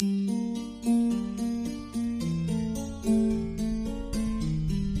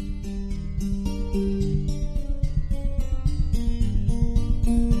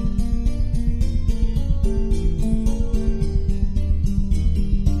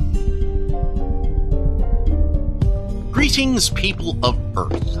Greetings, people of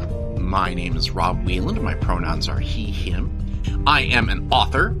Earth. My name is Rob Wheeland. My pronouns are he, him. I am an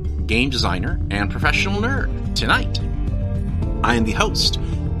author, game designer, and professional nerd. Tonight, I am the host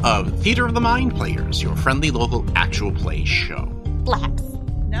of Theater of the Mind Players, your friendly local actual play show. Flaps.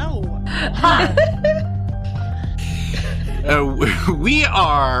 No. We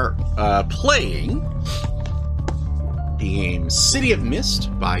are playing the game City of Mist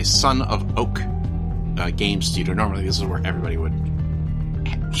by Son of Oak Game Studio. Normally this is where everybody would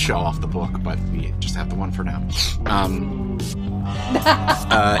show off the book, but we just have the one for now.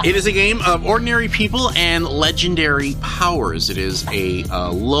 It is a game of ordinary people and legendary powers. It is a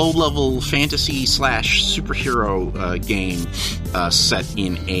low-level fantasy / superhero game set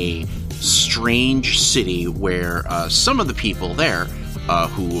in a strange city where some of the people there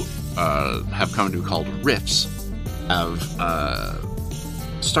who have come to be called Rifts have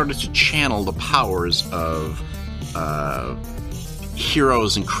started to channel the powers of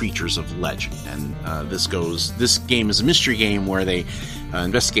heroes and creatures of legend. And this game is a mystery game where they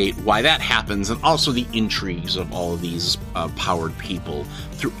investigate why that happens and also the intrigues of all of these powered people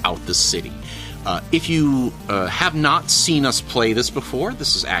throughout the city. If you have not seen us play this before,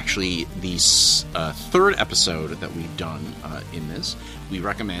 this is actually the third episode that we've done in this. We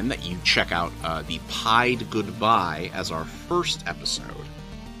recommend that you check out the Pied Goodbye as our first episode.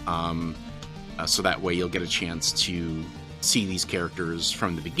 So that way you'll get a chance to see these characters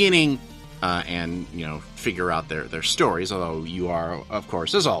from the beginning and, figure out their stories, although you are, of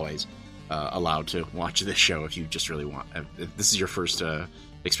course, as always, allowed to watch this show if you just really want. If this is your first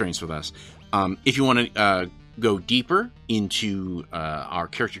experience with us. If you want to go deeper into our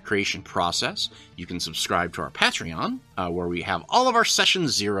character creation process, you can subscribe to our Patreon, where we have all of our session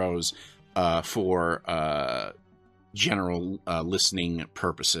zeros for general listening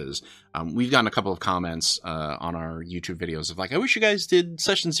purposes. We've gotten a couple of comments on our YouTube videos of I wish you guys did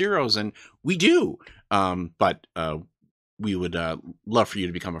session zeros, and we do. But we would love for you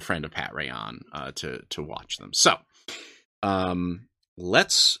to become a friend of Pat Rayon to watch them. So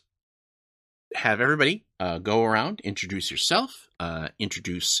let's have everybody go around, introduce yourself,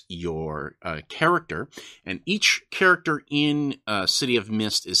 introduce your character, and each character in City of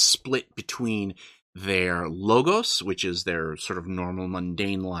Mist is split between their logos, which is their sort of normal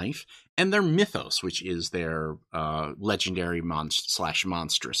mundane life, and their mythos, which is their legendary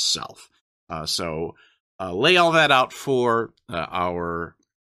monstrous self. So lay all that out for our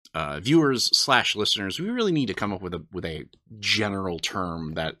viewers / listeners. We really need to come up with a general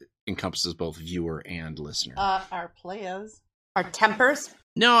term that encompasses both viewer and listener. Our players. Our tempers.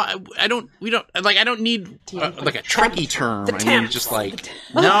 No, I don't. We don't. I don't need a tricky term. I mean, just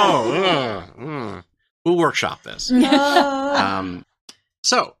no. We'll workshop this.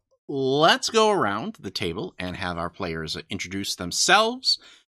 So let's go around the table and have our players introduce themselves,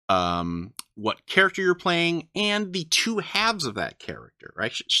 what character you're playing, and the two halves of that character.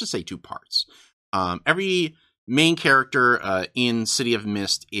 Right? I should say two parts. Every main character in City of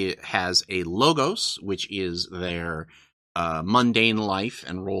Mist, it has a logos, which is their mundane life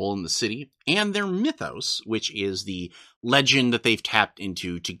and role in the city, and their mythos, which is the legend that they've tapped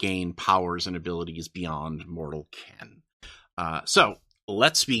into to gain powers and abilities beyond mortal ken. So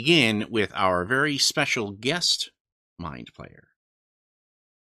let's begin with our very special guest mind player.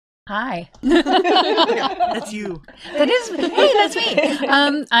 Hi. That's you. That's me.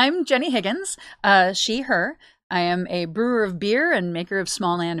 I'm Jenny Higgins, she, her. I am a brewer of beer and maker of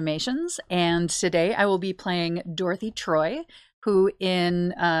small animations, and today I will be playing Dorothy Troy, who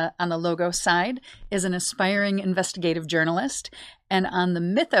on the logo side is an aspiring investigative journalist, and on the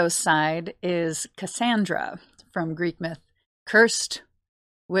mythos side is Cassandra from Greek myth, cursed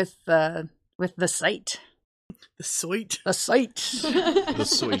with the sight. The sweet. The sight. The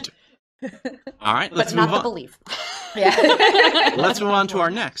sweet. All right, let's but move not on. the belief. Yeah. Let's move on to our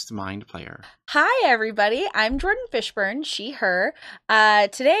next mind player. Hi, everybody. I'm Jordan Fishburne, she, her.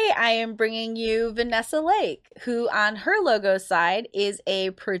 Today, I am bringing you Vanessa Lake, who on her logo side is a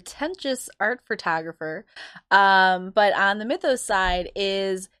pretentious art photographer, but on the mythos side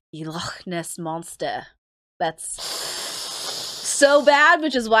is the Loch Ness Monster. That's so bad,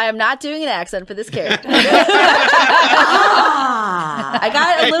 which is why I'm not doing an accent for this character. I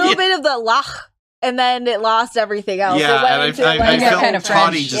got a little bit of the Loch, and then it lost everything else. Yeah, and I felt kind of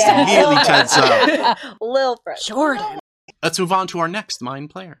Toddy French. just immediately tense up. Little French. Jordan. Let's move on to our next mind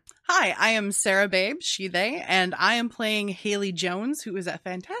player. Hi, I am Sarah Babe, she, they, and I am playing Haley Jones, who is a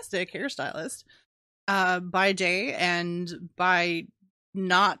fantastic hairstylist. By day, and by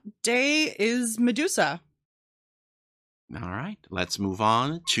not day is Medusa. All right, let's move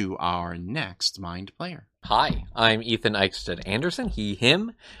on to our next mind player. Hi, I'm Ethan Eichstead Anderson, he,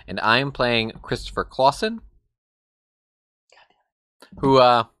 him, and I am playing Christopher Clausen, who,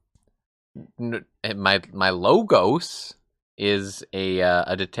 my logos is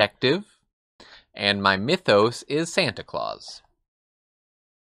a detective, and my mythos is Santa Claus.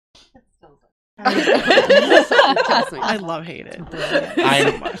 I love Hate It.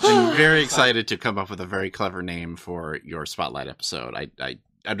 I'm very excited to come up with a very clever name for your Spotlight episode. I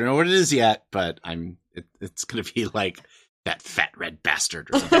don't know what it is yet, but it's going to be like that fat red bastard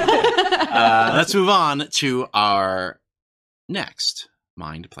or something. Let's move on to our next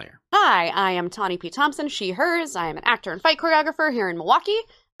mind player. Hi, I am Tawny P. Thompson, she, hers. I am an actor and fight choreographer here in Milwaukee.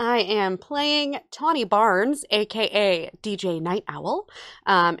 I am playing Tawny Barnes, aka DJ Night Owl.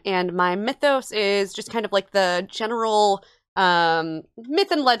 And my mythos is just kind of like the general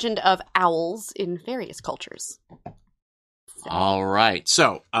myth and legend of owls in various cultures. All right.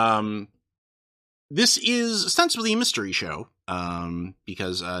 So, this is ostensibly a mystery show,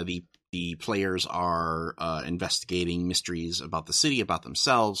 because the players are investigating mysteries about the city, about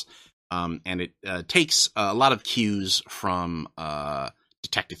themselves, and it takes a lot of cues from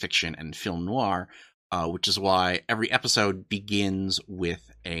detective fiction and film noir, which is why every episode begins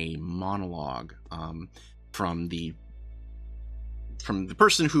with a monologue from the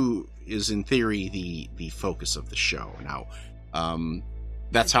person who is in theory the focus of the show. Now,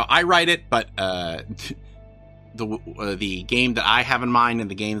 that's how I write it, but the game that I have in mind and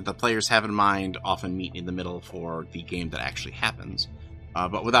the game that the players have in mind often meet in the middle for the game that actually happens.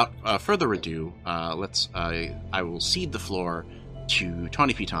 But without further ado, I will cede the floor to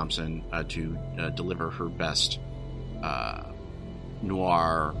Tawny P. Thompson to deliver her best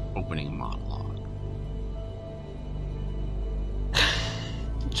noir opening monologue.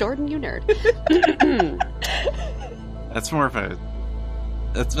 Jordan, you nerd. That's more of a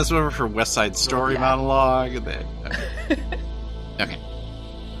West Side Story monologue. Okay.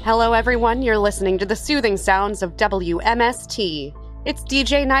 Hello, everyone. You're listening to the soothing sounds of WMST. It's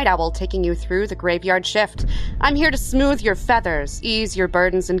DJ Night Owl taking you through the graveyard shift. I'm here to smooth your feathers, ease your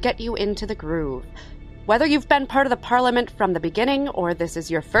burdens, and get you into the groove. Whether you've been part of the Parliament from the beginning, or this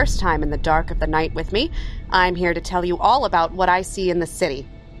is your first time in the dark of the night with me, I'm here to tell you all about what I see in the city.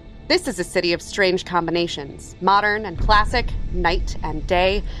 This is a city of strange combinations. Modern and classic, night and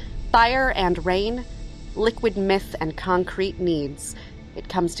day, fire and rain, liquid myth and concrete needs. It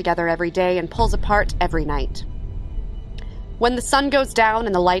comes together every day and pulls apart every night. When the sun goes down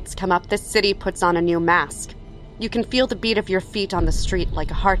and the lights come up, this city puts on a new mask. You can feel the beat of your feet on the street like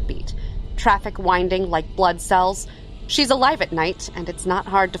a heartbeat. Traffic winding like blood cells. She's alive at night, and it's not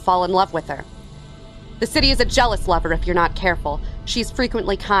hard to fall in love with her. The city is a jealous lover if you're not careful. She's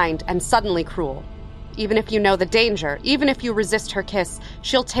frequently kind and suddenly cruel. Even if you know the danger, even if you resist her kiss,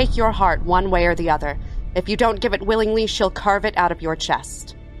 she'll take your heart one way or the other. If you don't give it willingly, she'll carve it out of your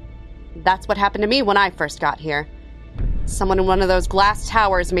chest. That's what happened to me when I first got here. Someone in one of those glass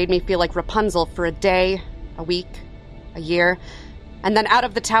towers made me feel like Rapunzel for a day, a week, a year, and then out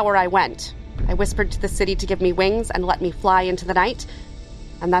of the tower I went. I whispered to the city to give me wings and let me fly into the night,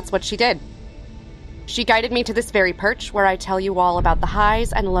 and that's what she did. She guided me to this very perch where I tell you all about the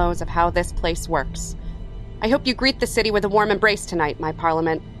highs and lows of how this place works. I hope you greet the city with a warm embrace tonight, my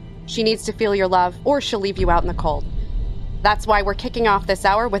Parliament. She needs to feel your love, or she'll leave you out in the cold. That's why we're kicking off this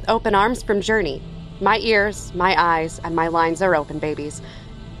hour with Open Arms from Journey. My ears, my eyes, and my lines are open, babies.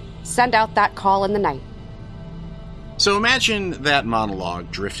 Send out that call in the night. So imagine that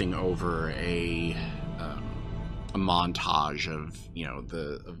monologue drifting over a montage of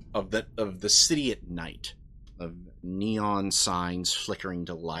the city at night, of neon signs flickering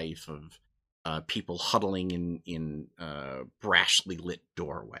to life, of people huddling in brashly lit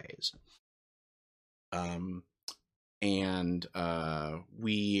doorways.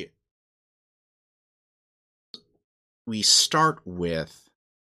 We start with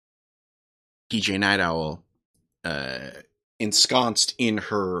DJ Night Owl ensconced in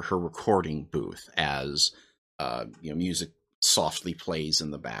her recording booth as music softly plays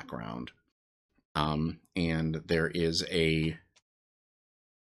in the background, and there is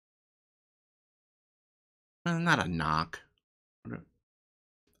not a knock.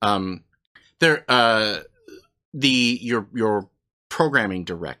 Your programming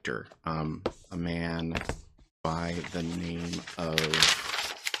director, a man by the name of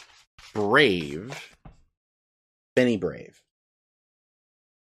Benny Brave.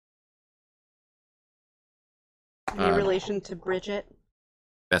 Any relation to Bridget?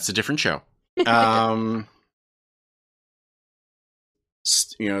 That's a different show. There's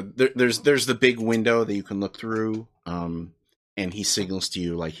the big window that you can look through, and he signals to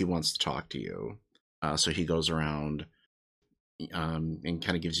you like he wants to talk to you. So he goes around and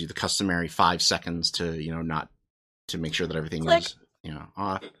kind of gives you the customary 5 seconds to, not to make sure that everything Click. is,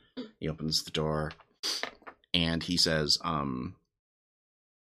 off. He opens the door and he says,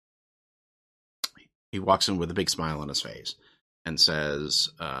 he walks in with a big smile on his face and says,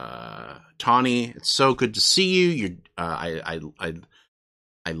 Tawny, it's so good to see you. I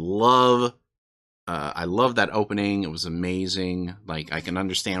love that opening. It was amazing. Like, I can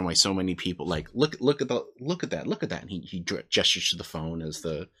understand why so many people look at that. And he gestures to the phone as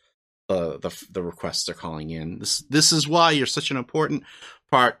the requests are calling in. This is why you're such an important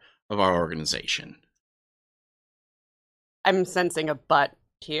part of our organization. I'm sensing a but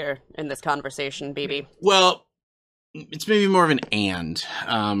here in this conversation, BB. Well, it's maybe more of an and.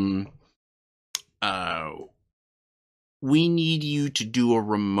 We need you to do a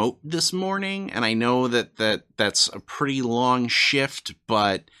remote this morning, and I know that's a pretty long shift,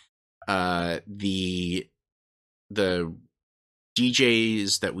 but the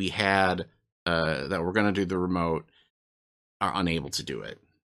DJs that we had that were going to do the remote are unable to do it.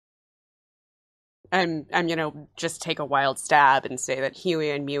 I'm just take a wild stab and say that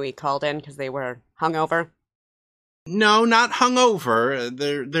Huey and Mewy called in because they were hungover. No, not hungover.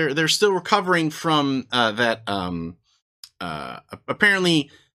 They're still recovering from that.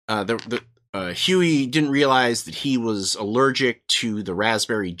 Apparently, Huey didn't realize that he was allergic to the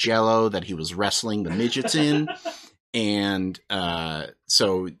raspberry Jello that he was wrestling the midgets in, and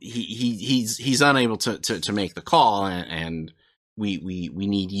so he's unable to make the call, and we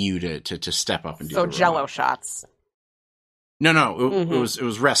need you to step up and do. So the Jello remote. shots. No, it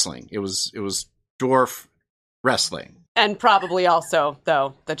was wrestling. It was dwarf wrestling, And probably also,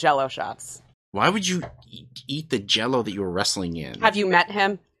 though, the Jello shots. Why would you eat the Jello that you were wrestling in? Have you met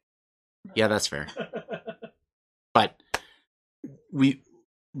him? Yeah, that's fair. But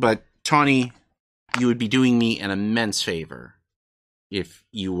Tawny, you would be doing me an immense favor if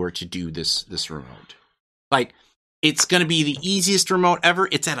you were to do this remote. Like, it's going to be the easiest remote ever.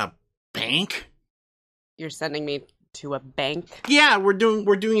 It's at a bank. You're sending me to a bank? Yeah, we're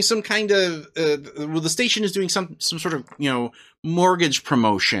doing some kind of the station is doing some sort of mortgage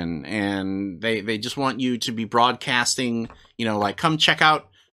promotion, and they just want you to be broadcasting, like, come check out,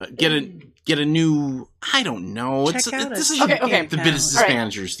 get a new, I don't know. Check out This a is check Okay. the account. business All right.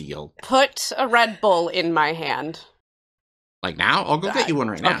 manager's deal. Put a Red Bull in my hand. Like, now I'll go get you one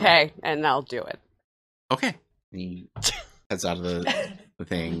right now. Okay, and I'll do it. Okay. And he heads out of the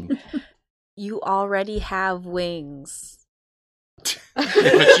thing. You already have wings.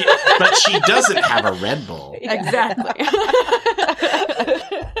 but she doesn't have a Red Bull. Exactly.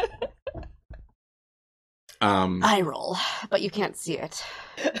 I roll, but you can't see it.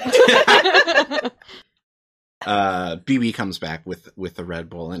 BB comes back with the Red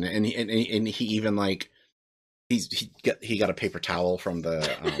Bull, and he even, like, he got a paper towel from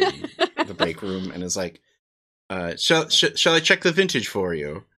the break room, and is like, shall I check the vintage for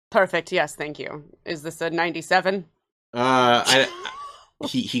you? Perfect. Yes, thank you. Is this a 97?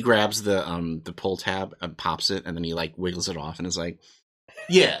 He grabs the pull tab and pops it, and then he, like, wiggles it off and is like,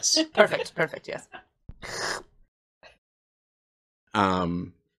 yes. Perfect. Yes.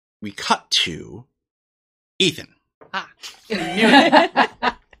 We cut to Ethan.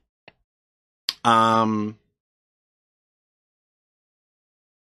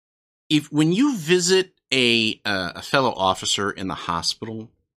 When you visit a fellow officer in the hospital,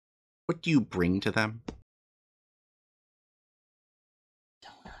 what do you bring to them?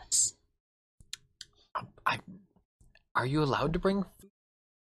 Donuts. Are you allowed to bring?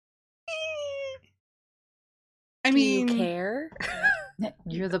 I Do mean, you care?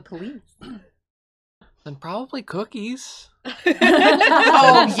 You're the police. Then probably cookies. oh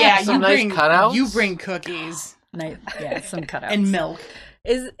yeah, Some you nice bring cutouts? You bring cookies Yeah, some cutouts. and milk.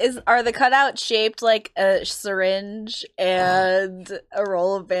 Are the cutouts shaped like a syringe and a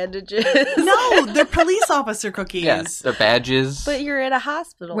roll of bandages? No, they're police officer cookies. Yes, they're badges. But you're in a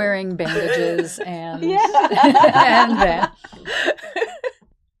hospital. Wearing bandages and Yeah. and that.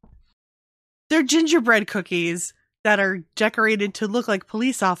 They're gingerbread cookies that are decorated to look like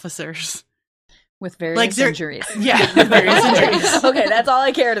police officers. With various Like they're- injuries. Yeah, with various injuries. Okay, that's all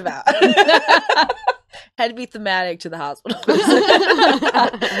I cared about. Had to be thematic to the hospital.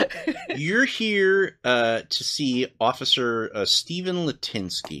 You're here to see Officer Stephen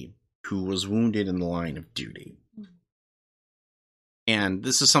Latinsky, who was wounded in the line of duty. And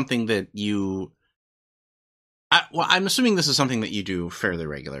this is something that I'm assuming this is something that you do fairly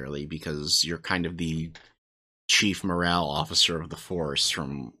regularly, because you're kind of the chief morale officer of the force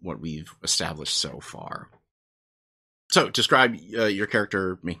from what we've established so far. So, describe your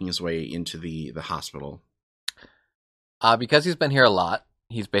character making his way into the hospital. Because he's been here a lot,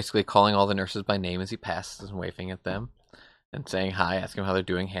 he's basically calling all the nurses by name as he passes and waving at them and saying hi, asking how they're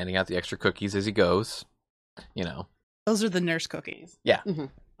doing, handing out the extra cookies as he goes. You know. Those are the nurse cookies. Yeah. Mm-hmm.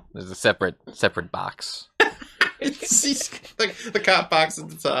 There's a separate box. It's the cop box at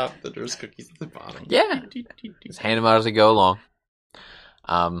the top, the nurse cookies at the bottom. Yeah. Just hand them out as they go along.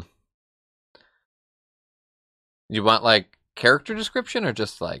 You want, like, character description or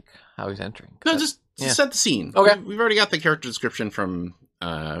just, like, how he's entering? No, just set the scene. Okay. We've already got the character description from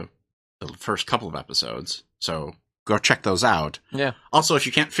the first couple of episodes, so go check those out. Yeah. Also, if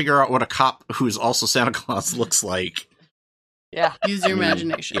you can't figure out what a cop who's also Santa Claus looks like, Yeah. Use your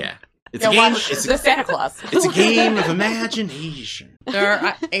imagination. yeah. It's Yeah, a game. watch the Santa Claus. It's a game of imagination. There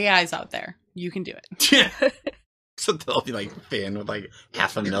are AIs out there. You can do it. Yeah. So they'll be like Finn with like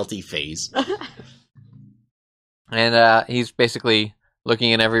half a melty face. And he's basically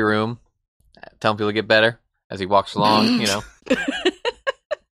looking in every room, telling people to get better as he walks along, you know.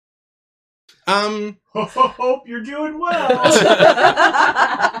 Hope you're doing well.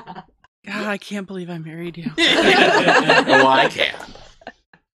 God, I can't believe I married you. Oh, I can.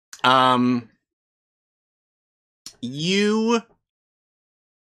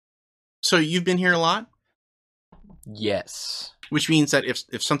 So you've been here a lot, Yes. which means that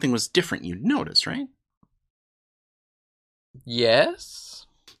if something was different, you'd notice, right? Yes?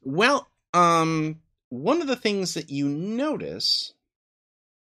 Well, one of the things that you notice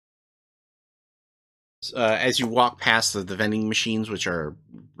as you walk past the vending machines, which are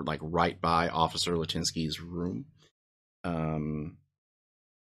like right by Officer Latinsky's room,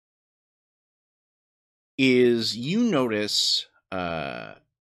 is you notice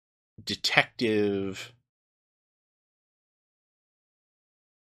Detective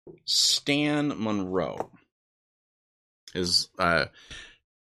Stan Monroe is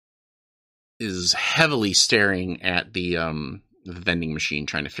heavily staring at the vending machine,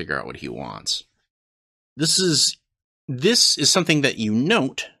 trying to figure out what he wants. This is something that you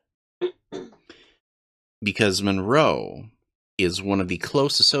note because Monroe is one of the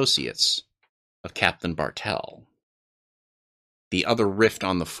close associates of Captain Bartell, the other rift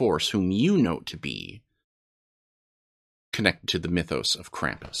on the Force, whom you note to be connected to the mythos of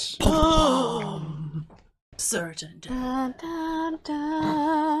Krampus. Certain. Dun, dun,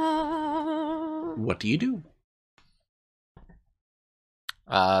 dun. What do you do?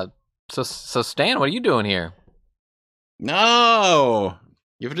 So Stan, what are you doing here? No,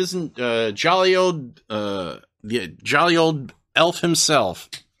 if it isn't the jolly old elf himself.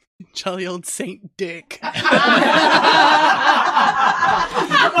 Jolly old Saint Dick. Yeah,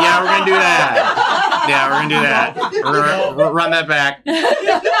 we're gonna do that. Yeah, we're gonna do that. We're gonna run that back.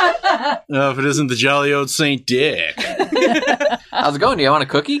 If it isn't the jolly old Saint Dick. How's it going? Do you want a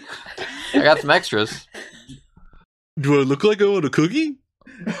cookie? I got some extras. Do I look like I want a cookie?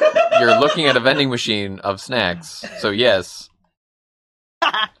 You're looking at a vending machine of snacks, so yes.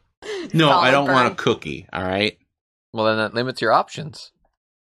 No, Solid I don't want a burn. cookie. All right. Well, then that limits your options.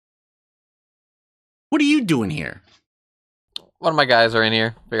 What are you doing here? One of my guys are in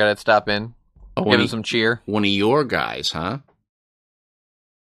here. Figured I'd stop in, Oh, give him some cheer. one of your guys, huh?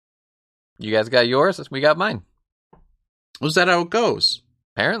 You guys got yours, we got mine. Was that how it goes?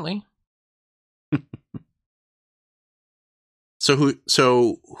 Apparently. So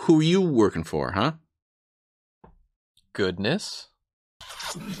who are you working for, huh? Goodness.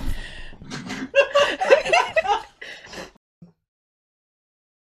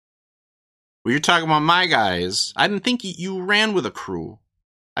 Well, you're talking about my guys. I didn't think you ran with a crew.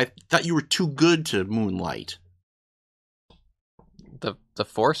 I thought you were too good to moonlight. The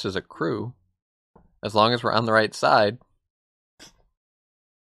Force is a crew. As long as we're on the right side.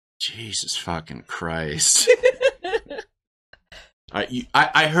 Jesus fucking Christ.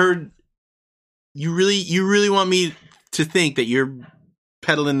 I heard you really want me to think that you're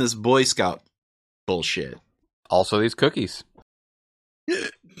peddling this Boy Scout bullshit. Also these cookies.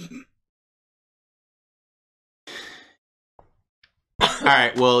 All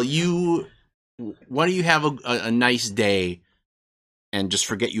right, well, why don't you have a nice day and just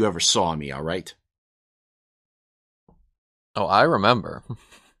forget you ever saw me, all right? Oh, I remember.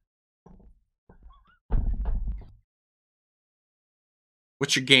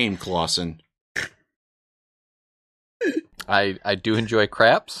 What's your game, Clausen? I do enjoy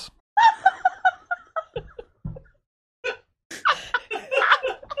craps. Is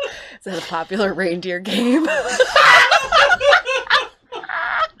that a popular reindeer game?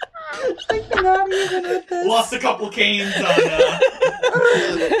 Lost a couple canes on.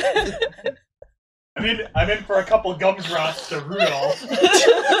 I'm in for a couple gumdrops to Rudolph.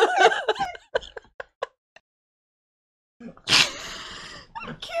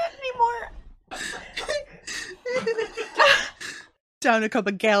 I can't anymore. Down a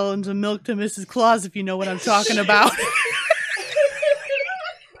couple gallons of milk to Mrs. Claus, if you know what I'm talking about.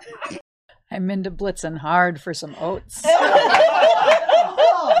 I'm into blitzing hard for some oats.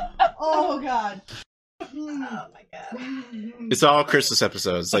 Oh God. Oh my God. It's all Christmas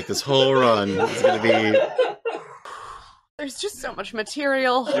episodes. Like this whole run is going to be. There's just so much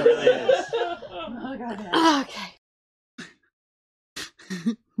material. It really is. Oh God. Okay.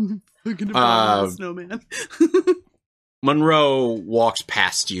 We're gonna build a snowman. Monroe walks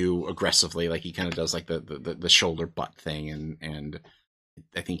past you aggressively, like he kind of does like the shoulder butt thing, and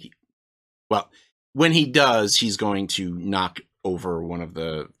I think when he does, he's going to knock over one of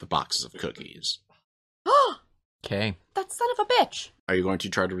the boxes of cookies. Okay. That son of a bitch. Are you going to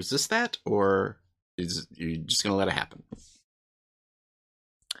try to resist that, or is you just going to let it happen?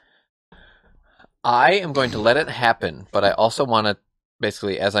 I am going to let it happen, but I also want to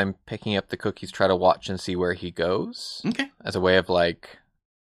basically, as I'm picking up the cookies, try to watch and see where he goes. Okay. As a way of, like,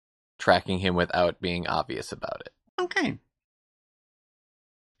 tracking him without being obvious about it. Okay.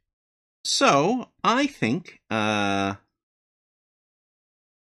 So, I think that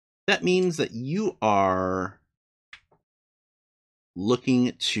means that you are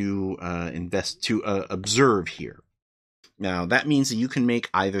looking to observe here. Now, that means that you can make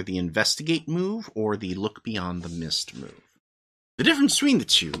either the investigate move or the look beyond the mist move. The difference between the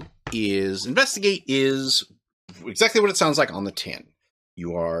two is investigate is exactly what it sounds like on the tin.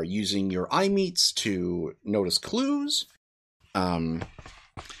 You are using your eye meets to notice clues.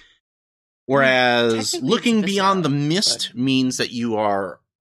 Whereas Technically, looking it's beyond the visceral, mist means that you are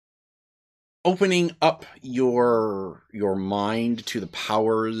opening up your mind to the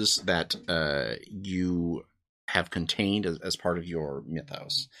powers that you have contained as part of your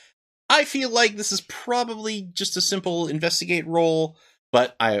mythos. I feel like this is probably just a simple investigate roll,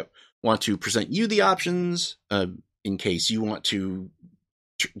 but I want to present you the options in case you want to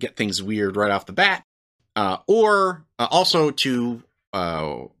get things weird right off the bat, or also to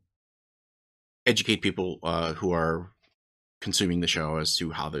educate people who are consuming the show as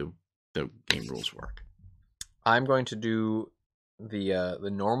to how the game rules work. I'm going to do the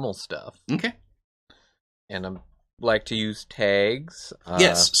normal stuff, Okay. and I'm like to use tags.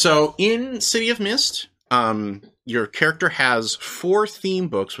 Yes. So in City of Mist, your character has 4 theme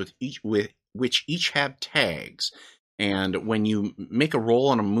books which each have tags, and when you make a roll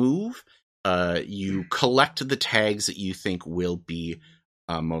on a move, you collect the tags that you think will be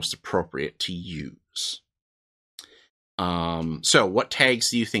most appropriate to use. So what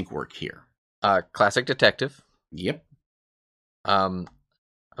tags do you think work here? Classic detective. Yep.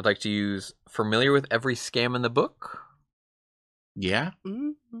 I'd like to use familiar with every scam in the book. Yeah.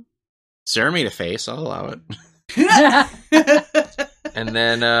 Mm-hmm. Sarah made a face. I'll allow it. And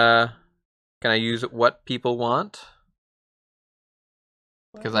then, can I use what people want?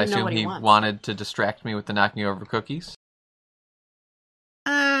 Because I You know assume what he he wants. wanted to distract me with the knocking over cookies.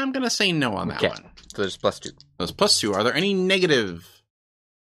 I'm going to say no on that Okay. one. So there's +2. Those +2. Are there any negative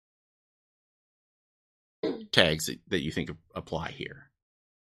tags that you think apply here?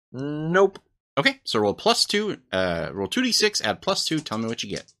 Nope. Okay, so roll +2. Roll 2d6, add +2. Tell me what you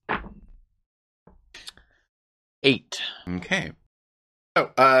get. 8. Okay.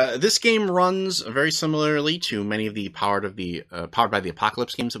 So, this game runs very similarly to many of the Powered by the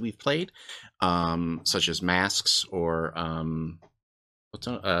Apocalypse games that we've played, such as Masks or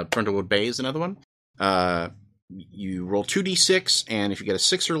Brindlewood Bay is another one. You roll 2d6, and if you get a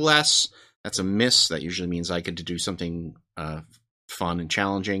 6 or less, that's a miss. That usually means I get to do something fun and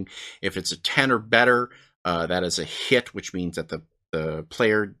challenging. If it's a 10 or better, that is a hit, which means that the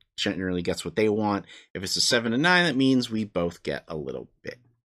player generally gets what they want. If it's a 7 and 9, that means we both get a little bit.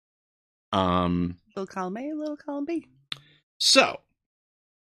 Little column A, little column B. So,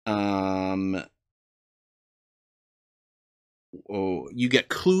 you get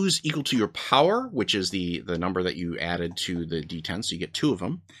clues equal to your power, which is the number that you added to the D10, so you get 2 of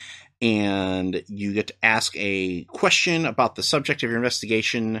them. And you get to ask a question about the subject of your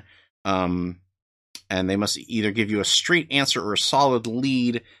investigation, and they must either give you a straight answer or a solid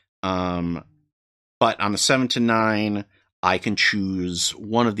lead. But on a 7 to 9, I can choose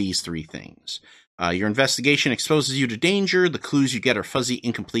one of these 3 things. Your investigation exposes you to danger. The clues you get are fuzzy,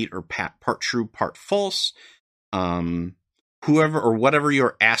 incomplete, or part true, part false. Whoever or whatever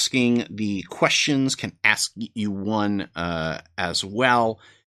you're asking the questions can ask you one as well.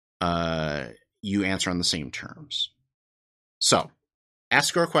 You answer on the same terms. So,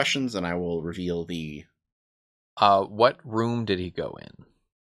 ask your questions, and I will reveal the... What room did he go in?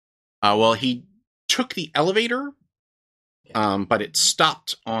 Well, he took the elevator, but it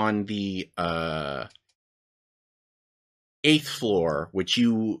stopped on the 8th floor, which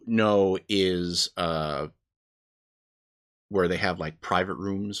you know is where they have like private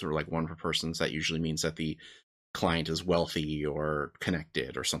rooms or like one per person. So that usually means that the client is wealthy or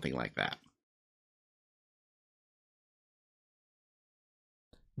connected or something like that.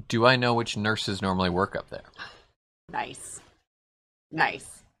 Do I know which nurses normally work up there? Nice.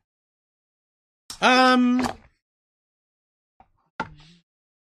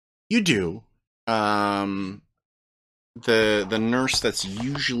 You do. The nurse that's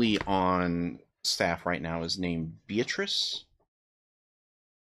usually on staff right now is named Beatrice.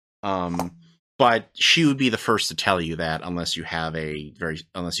 But she would be the first to tell you that unless you have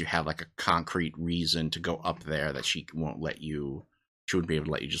like a concrete reason to go up there, that she wouldn't be able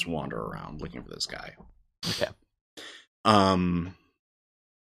to let you just wander around looking for this guy. Okay.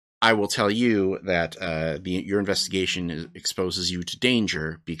 I will tell you that your investigation exposes you to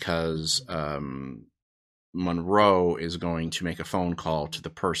danger because Monroe is going to make a phone call to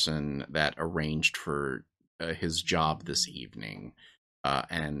the person that arranged for his job this evening,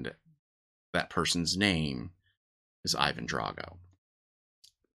 and that person's name is Ivan Drago.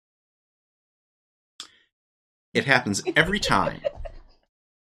 It happens every time.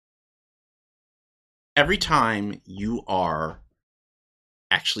 Every time you are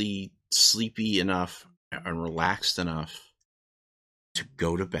actually sleepy enough and relaxed enough to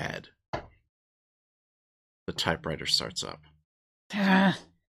go to bed, the typewriter starts up. Damn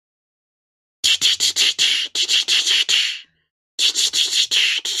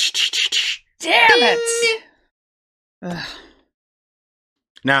it! Ugh.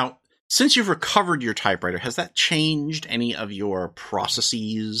 Now, since you've recovered your typewriter, has that changed any of your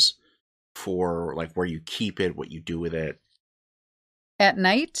processes for like where you keep it, what you do with it? At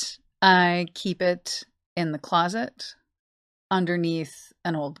night, I keep it in the closet underneath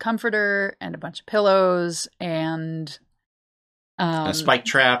an old comforter and a bunch of pillows and A spike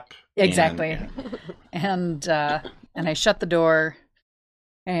trap. Exactly. And I shut the door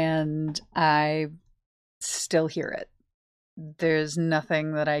and I still hear it. There's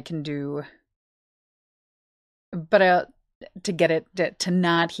nothing that I can do but to get it to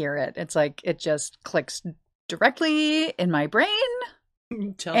not hear it. It's like it just clicks directly in my brain.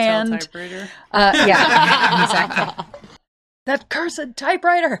 Telltale typewriter. Yeah, exactly. That cursed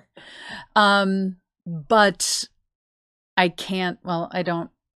typewriter. But I can't. Well, I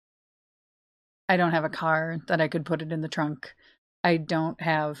don't have a car that I could put it in the trunk. I don't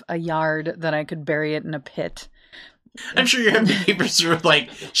have a yard that I could bury it in a pit. I'm sure you have neighbors who are like,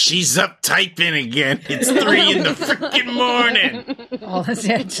 she's up typing again. It's 3 in the freaking morning. All this,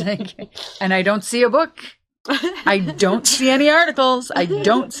 and I don't see a book. I don't see any articles. I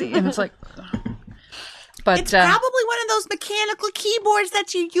don't see, and it's like, but it's probably one of those mechanical keyboards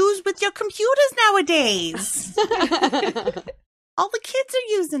that you use with your computers nowadays. All the kids are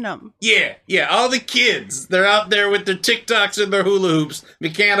using them. Yeah, all the kids. They're out there with their TikToks and their hula hoops.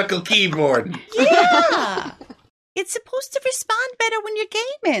 Mechanical keyboard. Yeah. It's supposed to respond better when you're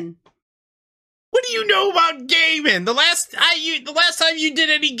gaming. What do you know about gaming? The last time you did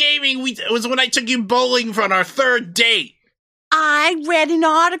any gaming was when I took you bowling on our 3rd date. I read an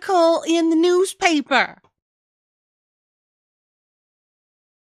article in the newspaper.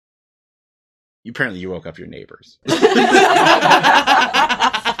 Apparently you woke up your neighbors. Paper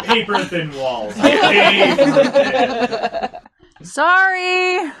thin walls.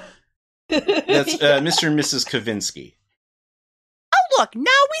 sorry. That's Mr. and Mrs. Kavinsky. Oh, look, now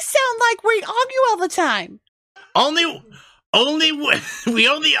we sound like we argue all the time. We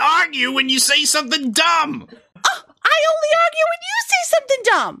only argue when you say something dumb. I only argue when you say something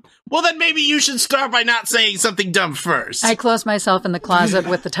dumb. Well, then maybe you should start by not saying something dumb first. I close myself in the closet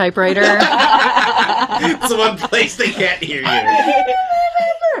with the typewriter. It's the one place they can't hear you.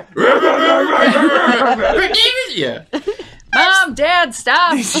 Yeah. Mom, Dad,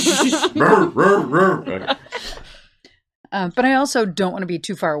 stop. But I also don't want to be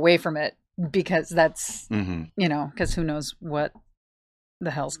too far away from it because that's, because who knows what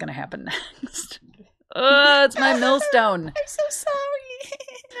the hell's going to happen next. It's my millstone. I'm so sorry.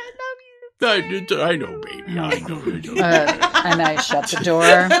 I know, baby. I know. And I shut the door.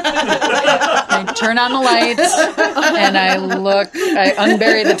 I turn on the lights, and I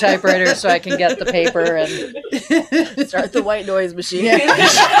unbury the typewriter so I can get the paper and Start the white noise machine.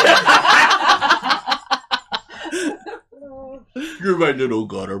 You're my little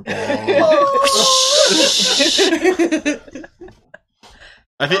gutter ball.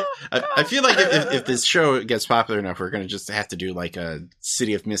 I feel like if this show gets popular enough, we're going to just have to do like a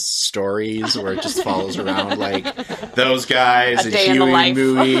City of Mist stories where it just follows around like those guys and Huey and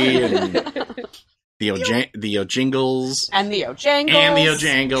Mooey and the O'Jingles. And the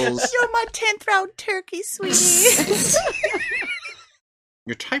O'Jangles. You're my 10th round turkey, sweetie.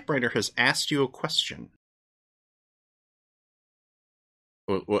 Your typewriter has asked you a question.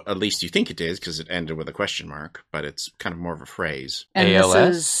 Well, at least you think it is, because it ended with a question mark, but it's kind of more of a phrase. And ALS?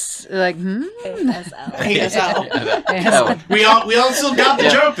 this is like, ASL. We all still got the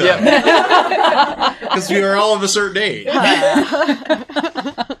joke, though. Because we were all of a certain age.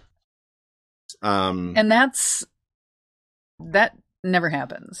 And that never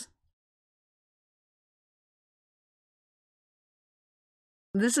happens.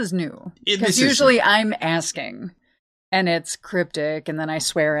 This is new. Because usually I'm asking, and it's cryptic, and then I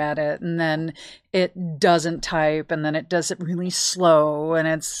swear at it, and then it doesn't type, and then it does it really slow, and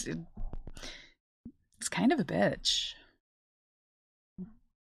it's kind of a bitch.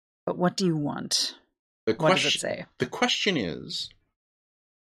 But what do you want? What does it say? The question is,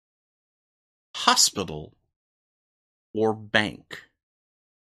 hospital or bank?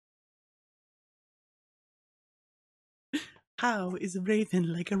 How is a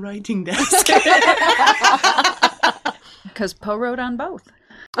raven like a writing desk? Because Poe wrote on both.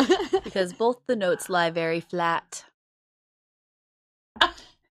 Because both the notes lie very flat.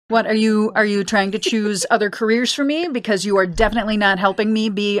 What are you trying to choose other careers for me? Because you are definitely not helping me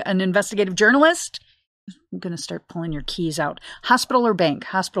be an investigative journalist. I'm going to start pulling your keys out. Hospital or bank?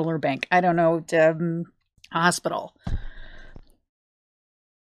 Hospital or bank? I don't know. Hospital.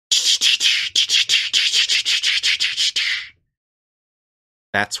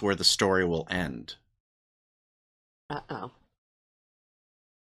 That's where the story will end. Uh-oh.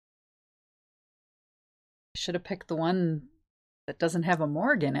 Should have picked the one that doesn't have a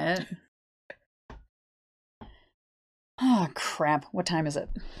morgue in it. Oh, crap. What time is it?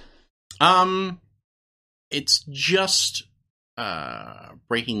 It's just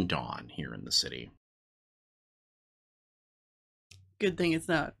breaking dawn here in the city. Good thing it's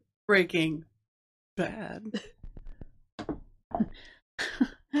not breaking bad.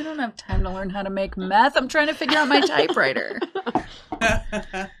 I don't have time to learn how to make meth. I'm trying to figure out my typewriter.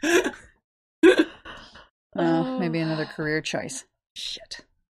 Oh, maybe another career choice. Shit.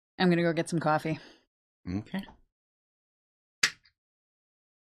 I'm going to go get some coffee. Okay.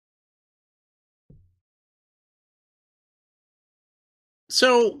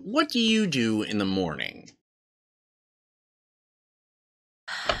 So, what do you do in the morning?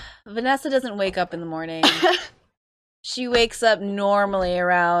 Vanessa doesn't wake up in the morning. She wakes up normally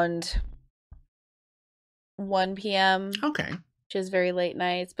around 1 p.m. Okay. She has very late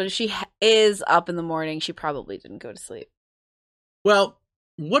nights. But if she is up in the morning, she probably didn't go to sleep. Well,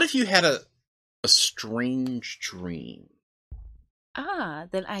 what if you had a strange dream?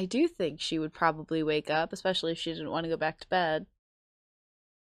 Then I do think she would probably wake up, especially if she didn't want to go back to bed.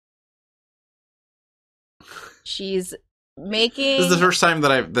 She's making... This is the first time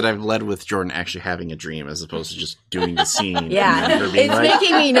that I've led with Jordan actually having a dream as opposed to just doing the scene. Yeah, and her being it's like...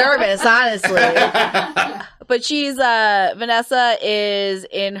 making me nervous, honestly. But she's, Vanessa is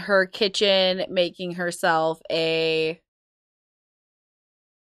in her kitchen making herself a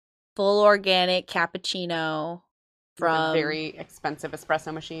full organic cappuccino from... a very expensive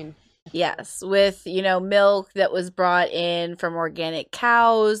espresso machine. Yes, with, milk that was brought in from organic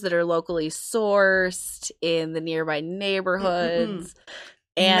cows that are locally sourced in the nearby neighborhoods.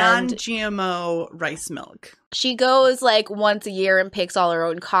 And non-GMO rice milk. She goes like once a year and picks all her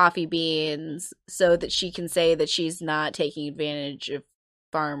own coffee beans so that she can say that she's not taking advantage of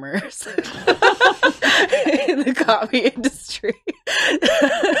farmers in the coffee industry.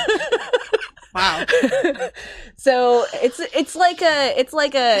 Wow. So it's like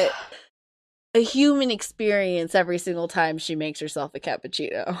a human experience every single time she makes herself a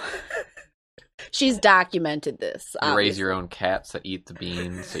cappuccino. She's documented this. You raise your own cats that eat the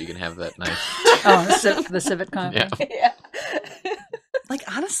beans so you can have that nice... Oh, the civet coffee. Yeah. Like,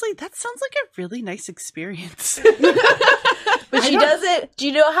 honestly, that sounds like a really nice experience. But she does it. Do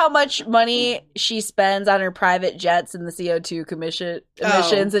you know how much money she spends on her private jets and the CO2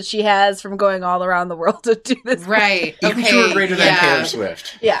 emissions that she has from going all around the world to do this? Right. Even to or greater than Taylor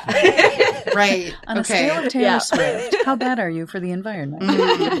Swift. Yeah. Right. On a scale of Taylor Swift, how bad are you for the environment?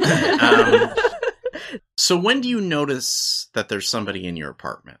 So when do you notice that there's somebody in your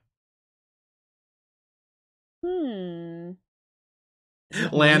apartment?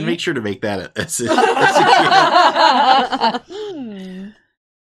 Lan, make sure to make that as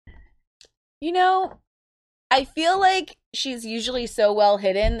I feel like she's usually so well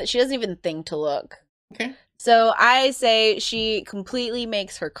hidden that she doesn't even think to look. Okay. So I say she completely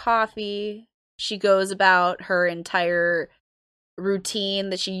makes her coffee. She goes about her entire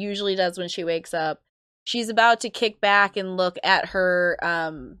routine that she usually does when she wakes up. She's about to kick back and look at her.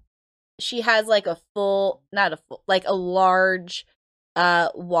 She has like a large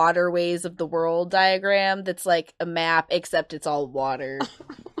waterways of the world diagram that's like a map, except it's all water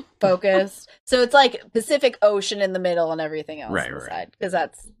focused. So it's like Pacific Ocean in the middle and everything else on the side, because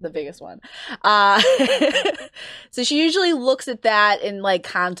that's the biggest one. So she usually looks at that in like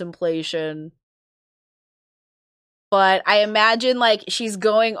contemplation. But I imagine like she's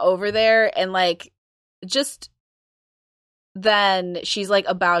going over there and like just then she's like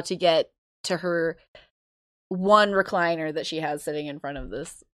about to get to her one recliner that she has sitting in front of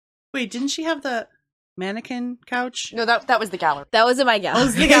this. Wait, didn't she have the mannequin couch? No, that was the gallery. That was in my gallery. Oh, it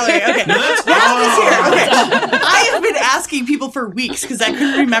was the gallery. Okay. That's Okay. I have been asking people for weeks because I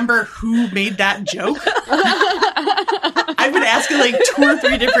couldn't remember who made that joke. I've been asking like 2 or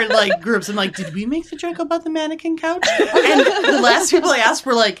 3 different like groups. I'm like, did we make the joke about the mannequin couch? And the last people I asked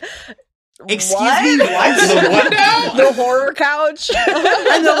were like, excuse me, what? The what now? The horror couch.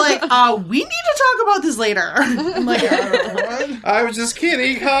 And they're like, we need to talk about this later. I'm like, I was just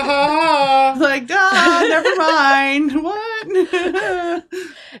kidding. Ha ha ha. like, never mind. What?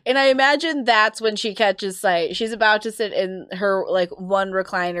 And I imagine that's when she catches sight. She's about to sit in her like one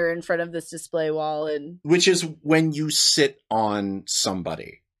recliner in front of this display wall, and Which is when you sit on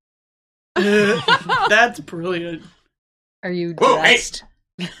somebody. That's brilliant. Are you Whoa, hey! dressed?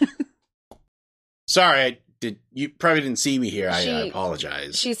 Sorry, you probably didn't see me here. I She-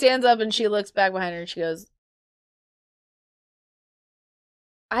 apologize. she stands up and she looks back behind her and she goes,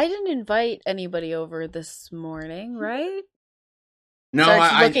 I didn't invite anybody over this morning, right? no,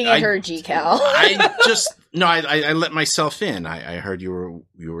 Starts I, looking I, at her decal. I let myself in. I heard you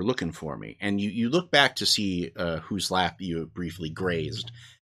were looking for me, and you look back to see whose lap you briefly grazed,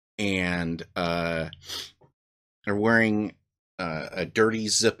 and are wearing a dirty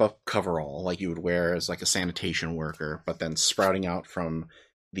zip-up coverall like you would wear as like a sanitation worker, but then sprouting out from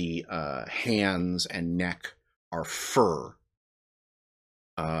the hands and neck are fur,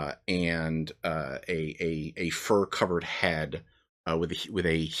 and a fur-covered head with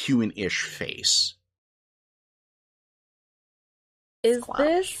a human-ish face. Is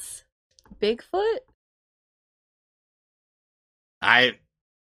this Bigfoot? I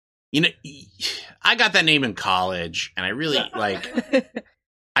got that name in college, and I really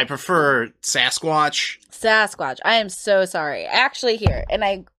I prefer Sasquatch. Sasquatch. I am so sorry. Actually, here, and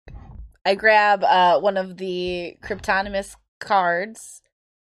I grab one of the Cryptonimus cards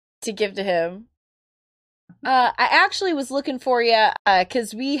to give to him. I actually was looking for you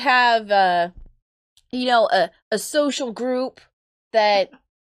because we have a social group that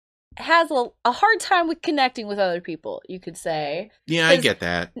has a hard time with connecting with other people, you could say. Yeah, I get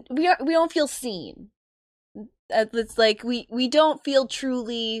that. We don't feel seen. It's like we don't feel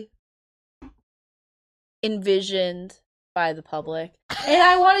truly envisioned by the public. And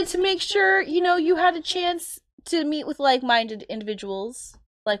I wanted to make sure, you had a chance to meet with like-minded individuals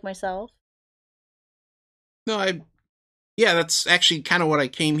like myself. No, that's actually kind of what I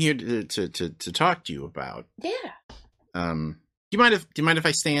came here to talk to you about. Yeah. Do you mind if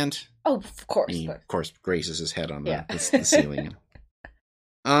I stand? Oh, of course. He, of course, graces his head on the, Yeah. the ceiling.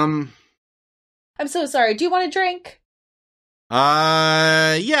 I'm so sorry. Do you want a drink?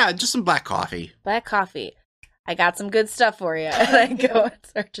 Yeah, just some black coffee. Black coffee. I got some good stuff for you. And I go and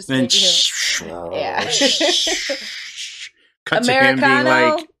start just Then making it. Yeah. cut to him being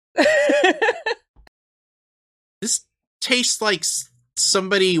Americano. like, this tastes like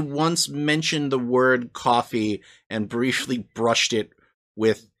somebody once mentioned the word coffee and briefly brushed it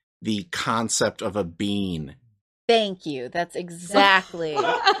with the concept of a bean. Thank you. That's exactly.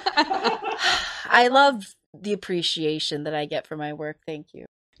 I love the appreciation that I get for my work. Thank you.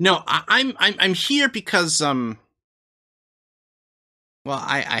 No, I'm here because I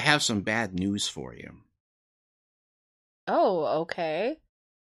have some bad news for you. Oh, okay.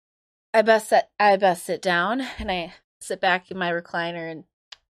 I best sit down, and I sit back in my recliner and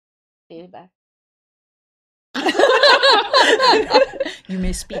fade back. You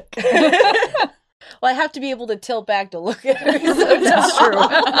may speak. Well, I have to be able to tilt back to look at her. So that's true.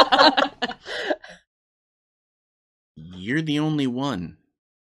 You're the only one.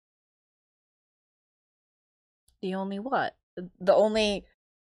 The only what? The only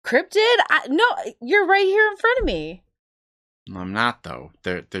cryptid? No, you're right here in front of me. I'm not, though.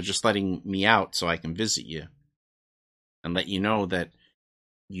 They're just letting me out so I can visit you and let you know that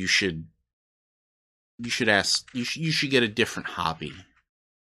you should You should ask. You should get a different hobby.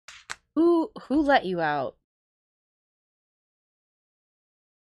 Who let you out?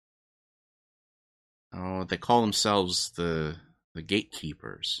 Oh, they call themselves the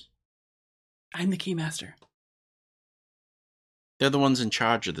gatekeepers. I'm the keymaster. They're the ones in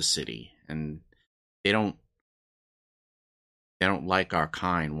charge of the city, and they don't like our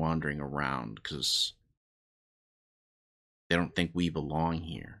kind wandering around because they don't think we belong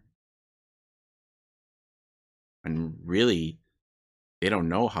here. And really, they don't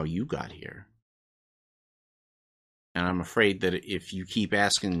know how you got here. And I'm afraid that if you keep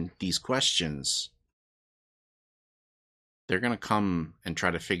asking these questions, they're going to come and try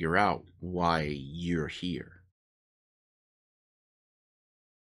to figure out why you're here.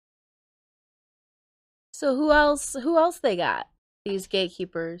 So who else they got? These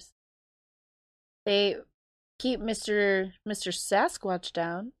gatekeepers. They keep Mr. Sasquatch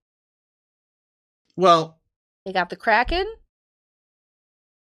down. Well, They got the Kraken?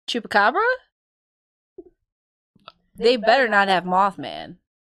 Chupacabra? They better not have Mothman.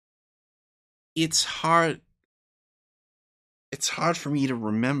 it's hard for me to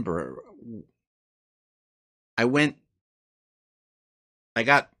remember.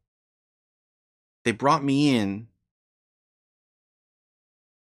 They brought me in.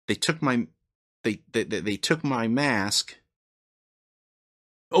 They took my they took my mask.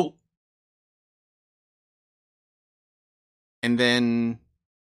 Oh. And then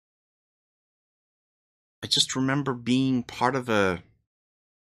I just remember being part of I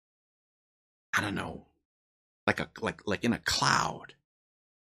don't know, like in a cloud.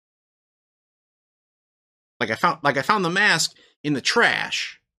 Like I found the mask in the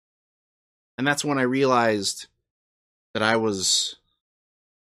trash. And that's when I realized that I was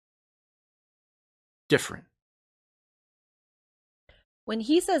different. When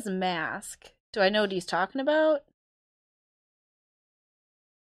he says mask, do I know what he's talking about?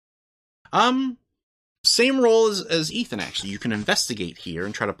 Same role as Ethan, actually. You can investigate here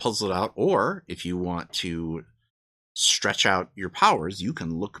and try to puzzle it out, or if you want to stretch out your powers, you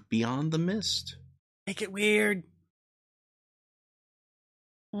can look beyond the mist. Make it weird.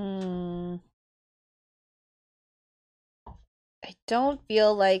 I don't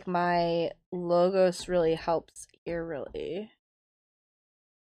feel like my Logos really helps here, really.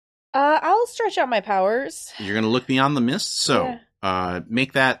 I'll stretch out my powers. You're going to look beyond the mist, so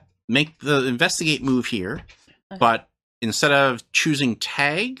make the investigate move here, but instead of choosing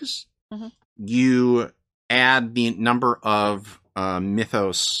tags, you add the number of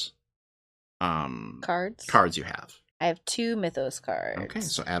mythos cards you have. I have 2 mythos cards. Okay,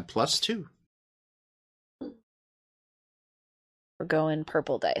 so add +2. We're going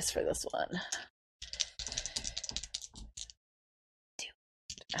purple dice for this one. 2.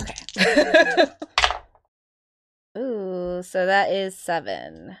 Okay. Ooh, so that is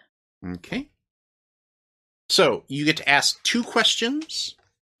 7. Okay. So you get to ask 2 questions,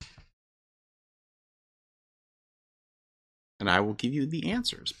 and I will give you the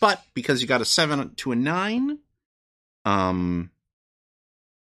answers. But because you got a 7 to a 9, Gonna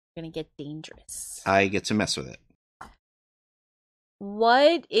get dangerous. I get to mess with it.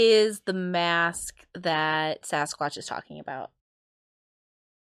 What is the mask that Sasquatch is talking about?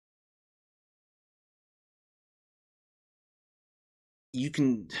 You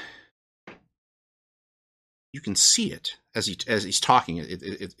can see it as he's talking.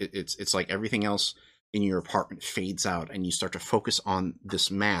 It's like everything else in your apartment fades out, and you start to focus on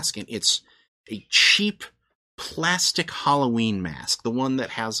this mask, and it's a cheap plastic Halloween mask, the one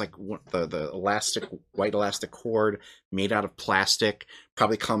that has like the white elastic cord made out of plastic.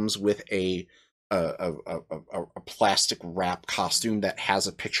 Probably comes with a plastic wrap costume that has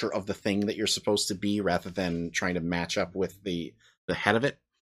a picture of the thing that you're supposed to be, rather than trying to match up with the head of it.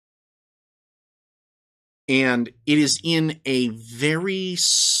 And it is in a very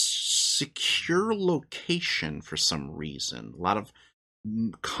secure location for some reason. A lot of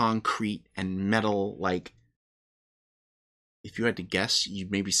concrete and metal. Like, if you had to guess,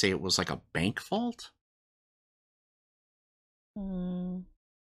 you'd maybe say it was like a bank vault.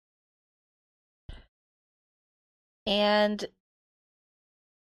 And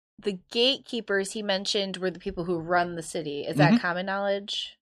the gatekeepers he mentioned were the people who run the city. Is that common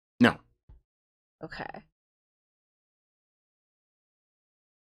knowledge? No. Okay.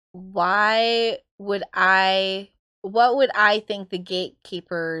 What would I think the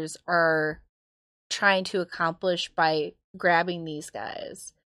gatekeepers are trying to accomplish by grabbing these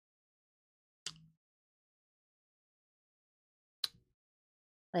guys?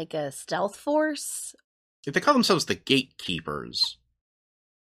 Like a stealth force? If they call themselves the gatekeepers,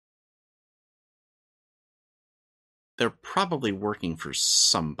 they're probably working for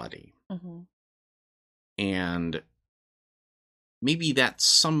somebody. Mm-hmm. And maybe that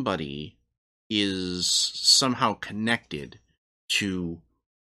somebody is somehow connected to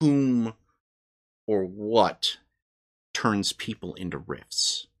whom or what turns people into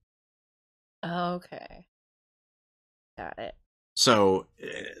rifts. Okay. Got it. So,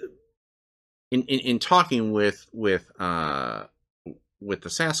 in talking with the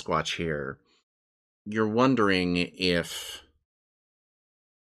Sasquatch here, you're wondering if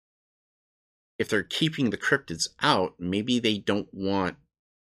they're keeping the cryptids out, maybe they don't want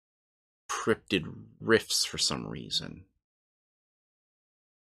cryptid rifts for some reason.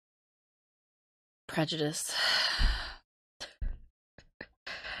 Prejudice.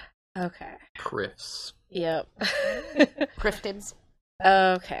 Okay. Criffs. Yep. Cryptids.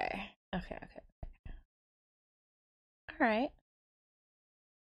 Okay. All right.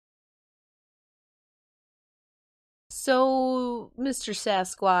 So, Mr.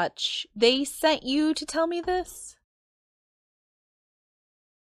 Sasquatch, they sent you to tell me this?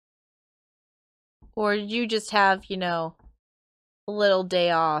 Or did you just have, a little day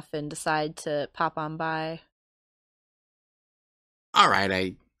off and decide to pop on by? All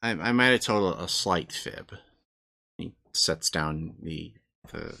right, I might have told a slight fib. He sets down the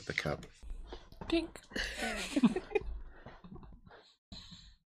cup. Dink.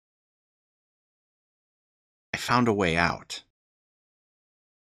 I found a way out.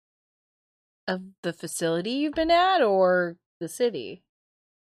 Of the facility you've been at, or the city?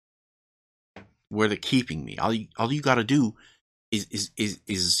 Where they're keeping me. All you got to do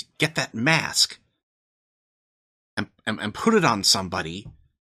is get that mask and put it on somebody,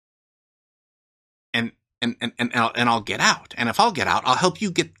 and I'll get out. And if I'll get out, I'll help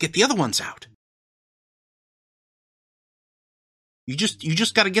you get the other ones out. You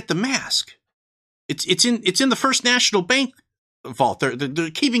just got to get the mask. It's in the First National Bank vault.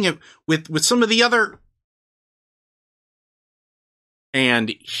 They're keeping it with some of the other.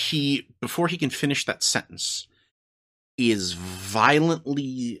 And he, before he can finish that sentence, is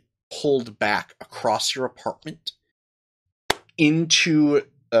violently pulled back across your apartment into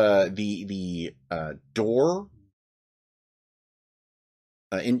the door,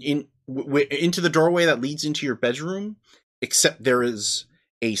 into the doorway that leads into your bedroom. Except there is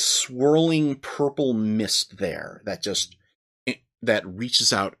a swirling purple mist there that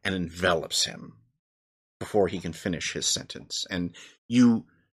reaches out and envelops him before he can finish his sentence. And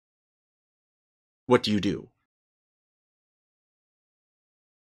what do you do?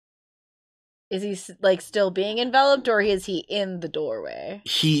 Is he still being enveloped, or is he in the doorway?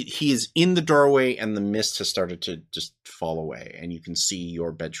 He is in the doorway, and the mist has started to just fall away, and you can see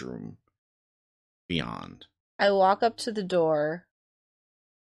your bedroom beyond. I walk up to the door.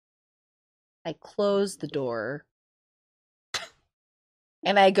 I close the door.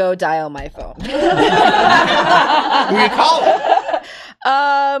 And I go dial my phone. Who you calling?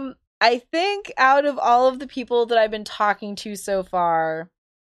 I think out of all of the people that I've been talking to so far,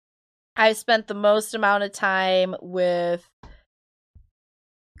 I've spent the most amount of time with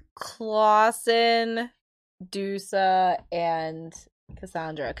Clausen, Dusa, and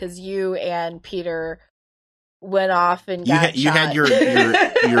Cassandra, because you and Peter went off and got you had your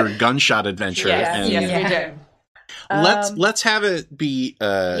gunshot adventure. Yes, and we did. Let's have it be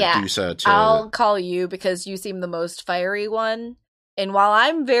Dusa to. I'll call you because you seem the most fiery one. And while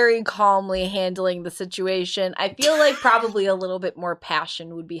I'm very calmly handling the situation, I feel like probably a little bit more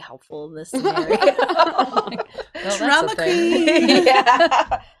passion would be helpful in this scenario. Drama queen.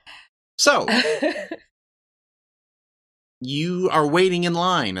 Yeah. So you are waiting in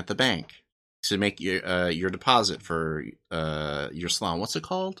line at the bank to make your deposit for your salon. What's it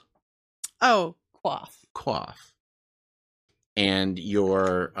called? Oh, Quaff. And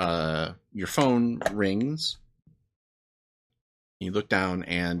your phone rings. You look down,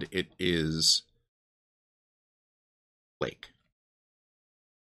 and it is Blake.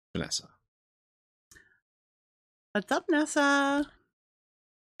 Vanessa. What's up, Nessa?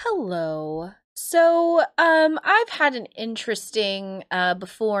 Hello. So, I've had an interesting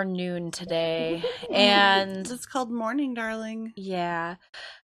before noon today, and It's called morning, darling. yeah.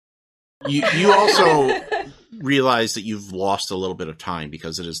 You also realize that you've lost a little bit of time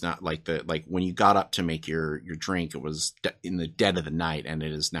because it is not like when you got up to make your drink, it was in the dead of the night, and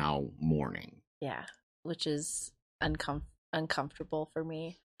it is now morning. Yeah, which is uncomfortable for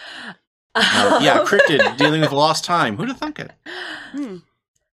me. Yeah, cryptid dealing with lost time. Who'd have thunk it?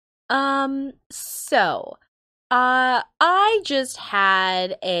 So, I just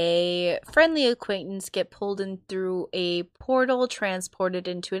had a friendly acquaintance get pulled in through a portal, transported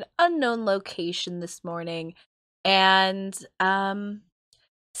into an unknown location this morning, and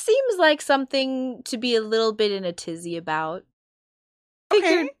seems like something to be a little bit in a tizzy about.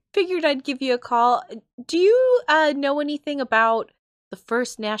 Figured I'd give you a call. Do you know anything about the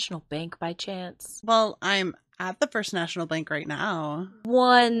First National Bank by chance? Well, I'm at the First National Bank right now.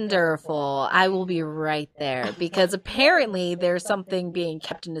 Wonderful. I will be right there because apparently there's something being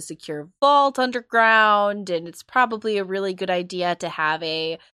kept in a secure vault underground, and it's probably a really good idea to have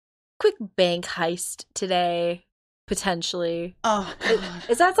a quick bank heist today, potentially. Oh, God.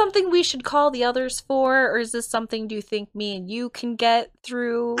 Is that something we should call the others for, or is this something do you think me and you can get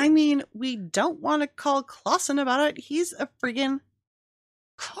through? I mean, we don't want to call Clausen about it. He's a friggin'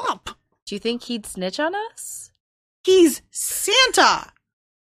 cop. Do you think he'd snitch on us? He's Santa.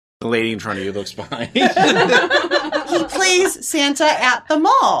 The lady in front of you looks behind. He plays Santa at the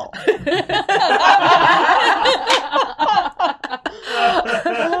mall.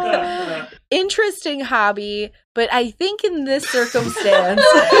 Interesting hobby, but I think in this circumstance,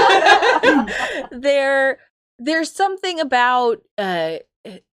 there's something about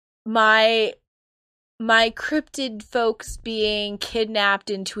my cryptid folks being kidnapped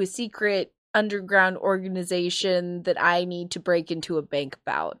into a secret underground organization that I need to break into a bank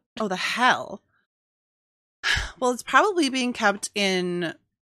about. Oh, the hell. Well, it's probably being kept in...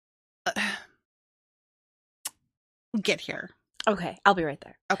 Get here. Okay, I'll be right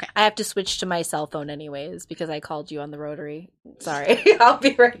there. Okay. I have to switch to my cell phone anyways because I called you on the rotary. Sorry. I'll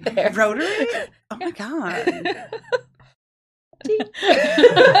be right there. Rotary? Oh my God.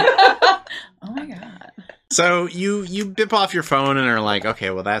 Oh my God. So you bip off your phone and are like, okay,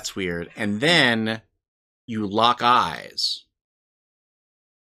 well, that's weird. And then you lock eyes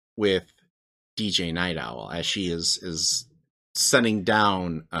with DJ Night Owl as she is setting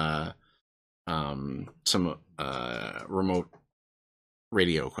down some remote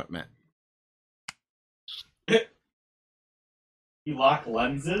radio equipment. You lock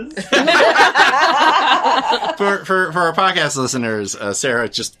lenses? For our podcast listeners, Sarah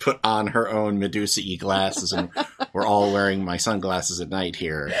just put on her own Medusa-y glasses, and we're all wearing my sunglasses at night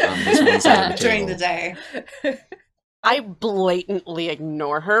here on this one side of the During table. the day. I blatantly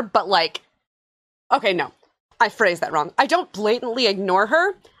ignore her, but okay, no, I phrased that wrong. I don't blatantly ignore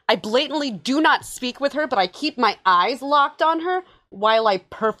her. I blatantly do not speak with her, but I keep my eyes locked on her while I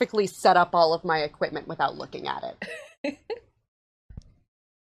perfectly set up all of my equipment without looking at it.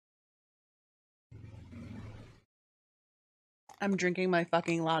 I'm drinking my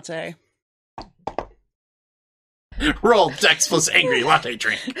fucking latte. Roll Dex plus angry latte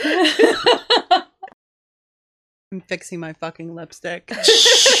drink. I'm fixing my fucking lipstick.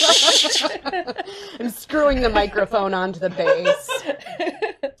 I'm screwing the microphone onto the base.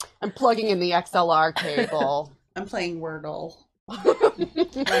 I'm plugging in the XLR cable. I'm playing Wordle. Or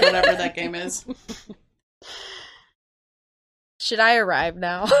whatever that game is. Should I arrive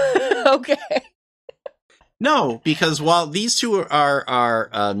now? Okay. No, because while these two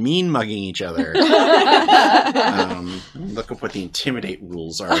are mean mugging each other, look up what the intimidate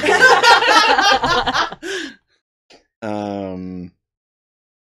rules are.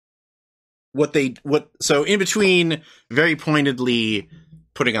 So in between very pointedly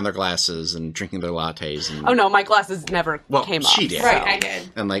putting on their glasses and drinking their lattes and Oh no, my glasses never came off. she did. Right, I did.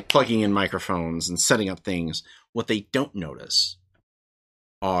 And like plugging in microphones and setting up things, what they don't notice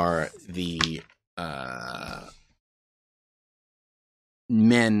are the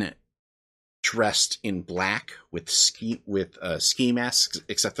men dressed in black with ski masks,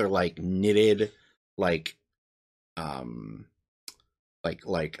 except they're like knitted, like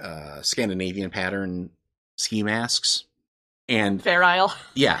Scandinavian pattern ski masks, and Fair Isle.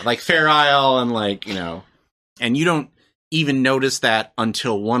 yeah, like Fair Isle, and and you don't even notice that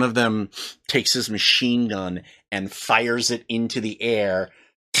until one of them takes his machine gun and fires it into the air.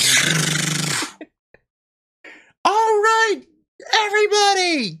 All right,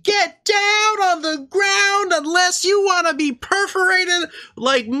 everybody, get down on the ground unless you want to be perforated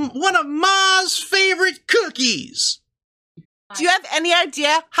like one of Ma's favorite cookies. Do you have any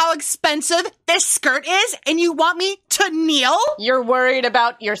idea how expensive this skirt is? And you want me to kneel? You're worried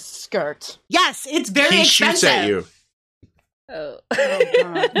about your skirt. Yes, it's very He expensive. shoots at you. Oh. Oh,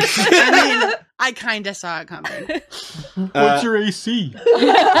 God. I mean, I kind of saw it coming. What's your AC?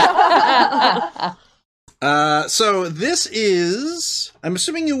 So this is... I'm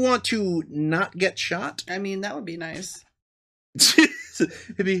assuming you want to not get shot? I mean, that would be nice.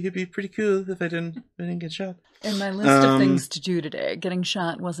 It'd be pretty cool if I didn't get shot. In my list of things to do today, getting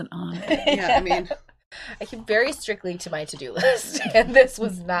shot wasn't on it. Yeah, I mean... I keep very strictly to my to-do list, and this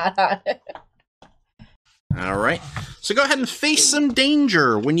was not on it. All right. So go ahead and face some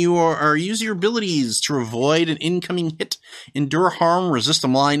danger when you are use your abilities to avoid an incoming hit, endure harm, resist a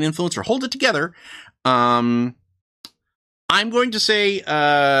malign influence, or hold it together. I'm going to say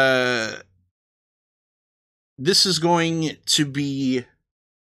this is going to be,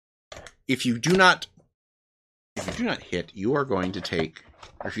 if you do not hit, you are going to take,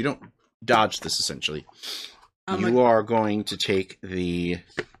 or if you don't dodge this, essentially, you are going to take the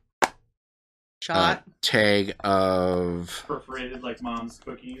shot tag of perforated like mom's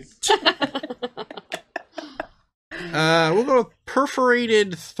cookies. We'll go with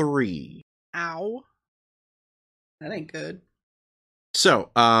perforated 3. Ow. That ain't good.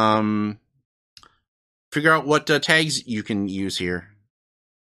 So, figure out what tags you can use here.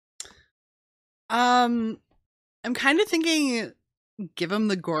 I'm kind of thinking give him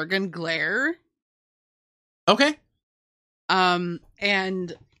the Gorgon glare. Okay.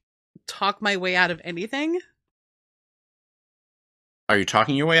 And talk my way out of anything. Are you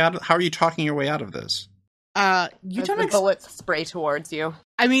talking your way out of, how are you talking your way out of this? You As don't the bullets spray towards you.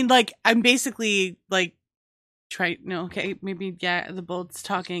 I mean, like, I'm basically like maybe the bullets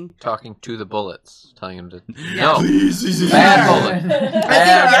talking. Talking to the bullets, telling him to Yeah. no. Please. Bad bullet.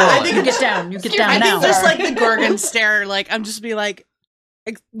 Bad I bullet. think You get down. You get down I now. think just like the Gorgon stare, like I'm just be like,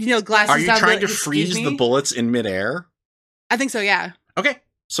 glasses. Are you down, trying to "Excuse freeze me?" the bullets in midair? I think so. Yeah. Okay.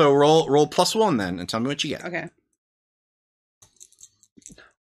 So roll +1 then, and tell me what you get. Okay.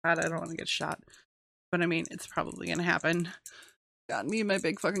 God, I don't want to get shot, but I mean, it's probably gonna happen. Got me in my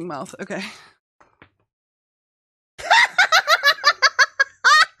big fucking mouth. Okay. That's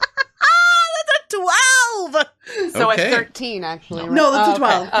a 12. So Okay. a 13, actually. Right? No, that's a Oh,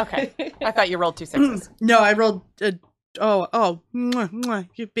 12. Okay. I thought you rolled 2 6s. No, I rolled. Mwah, mwah,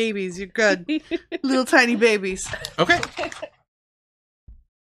 you babies, you're good, little tiny babies. Okay.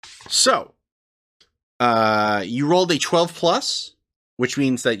 So, you rolled a 12+, which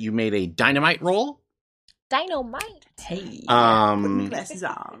means that you made a dynamite roll. Dynamite. Hey. Glasses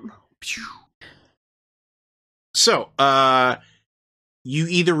on. So, you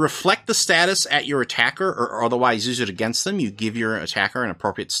either reflect the status at your attacker or otherwise use it against them. You give your attacker an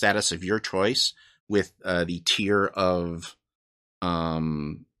appropriate status of your choice with the tier of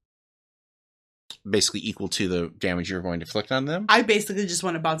basically equal to the damage you're going to inflict on them. I basically just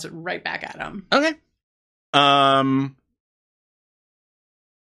want to bounce it right back at him. Okay. The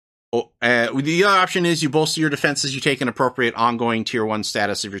other option is you bolster your defenses. You take an appropriate ongoing tier 1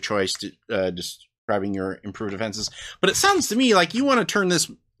 status of your choice, describing your improved defenses. But it sounds to me like you want to turn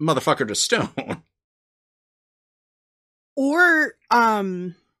this motherfucker to stone. Or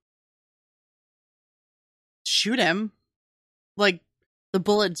shoot him. Like the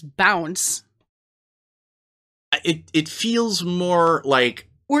bullets bounce. It feels more like,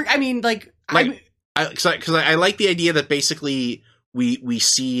 Or I mean, like because I like the idea that basically we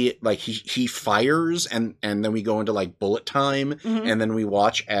see like he fires and then we go into like bullet time, and then we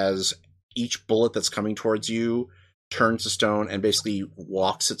watch as each bullet that's coming towards you turns to stone and basically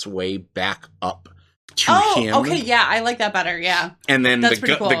walks its way back up to him. Okay, yeah, I like that better. Yeah, And then That's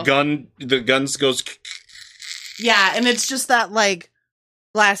pretty cool. the guns goes. yeah, and it's just that like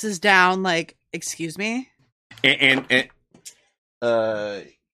glasses down, like excuse me. And the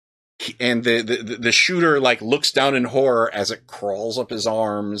shooter like looks down in horror as it crawls up his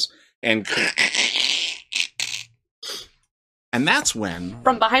arms and that's when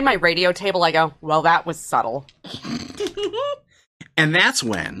From behind my radio table, I go, well, that was subtle. and that's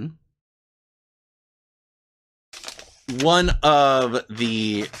when one of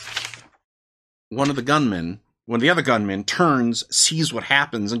the other gunmen turns, sees what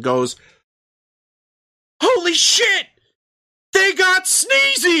happens, and goes, "Holy shit! They got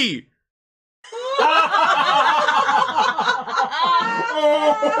Sneezy!"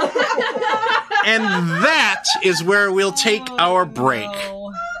 And that is where we'll take our break.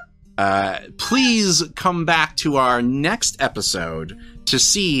 Please come back to our next episode to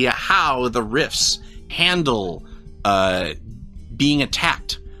see how the Rifts handle being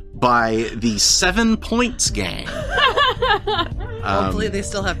attacked by the 7 Points gang. Hopefully, they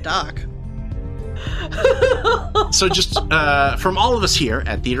still have Doc. So just from all of us here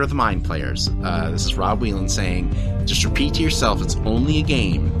at Theater of the Mind Players, this is Rob Whelan saying, just repeat to yourself, it's only a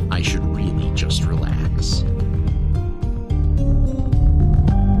game. I should really just relax.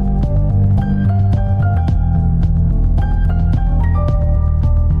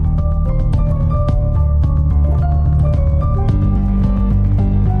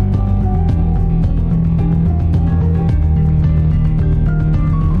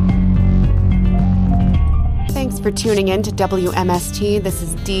 Thanks for tuning in to WMST. This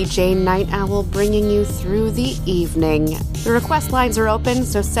is DJ Night Owl bringing you through the evening. The request lines are open,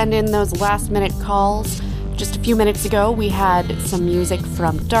 so send in those last-minute calls. Just a few minutes ago, we had some music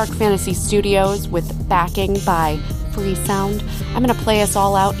from Dark Fantasy Studios with backing by Free Sound. I'm going to play us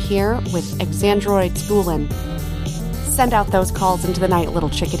all out here with Exandroid Schoolin'. Send out those calls into the night, little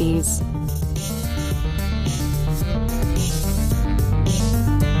chickadees.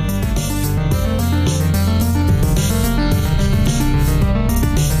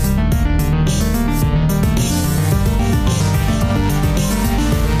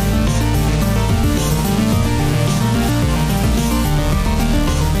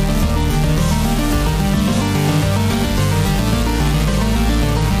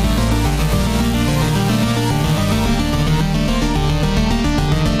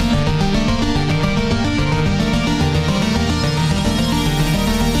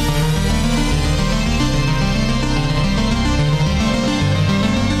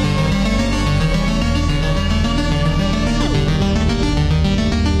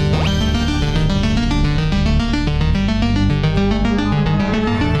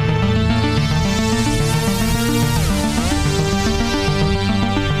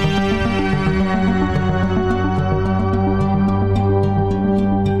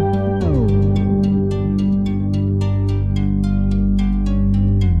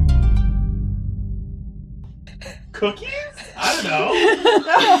 Cookies? I don't know.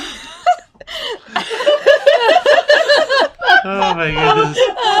 Oh my goodness.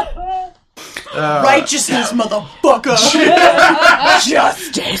 Righteousness, motherfucker!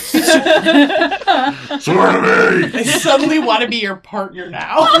 Justice! Swear to me! I suddenly want to be your partner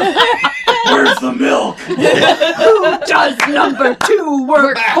now. Where's the milk? Who does number 2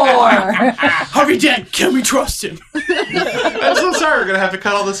 work for? Harvey Dent, can we trust him? I'm so sorry, we're gonna have to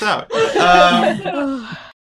cut all this out.